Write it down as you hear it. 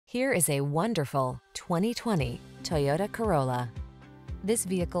Here is a wonderful 2020 Toyota Corolla. This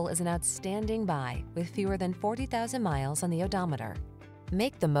vehicle is an outstanding buy with fewer than 40,000 miles on the odometer.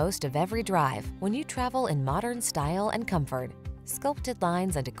 Make the most of every drive when you travel in modern style and comfort. Sculpted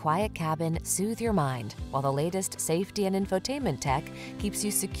lines and a quiet cabin soothe your mind, while the latest safety and infotainment tech keeps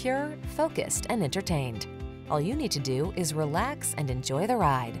you secure, focused, and entertained. All you need to do is relax and enjoy the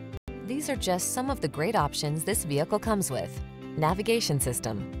ride. These are just some of the great options this vehicle comes with: navigation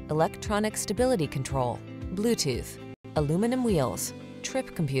system, electronic stability control, Bluetooth, aluminum wheels,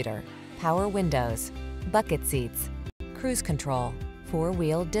 trip computer, power windows, bucket seats, cruise control,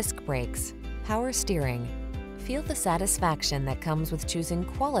 four-wheel disc brakes, power steering. Feel the satisfaction that comes with choosing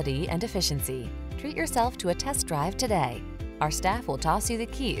quality and efficiency. Treat yourself to a test drive today. Our staff will toss you the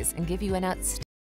keys and give you an outstanding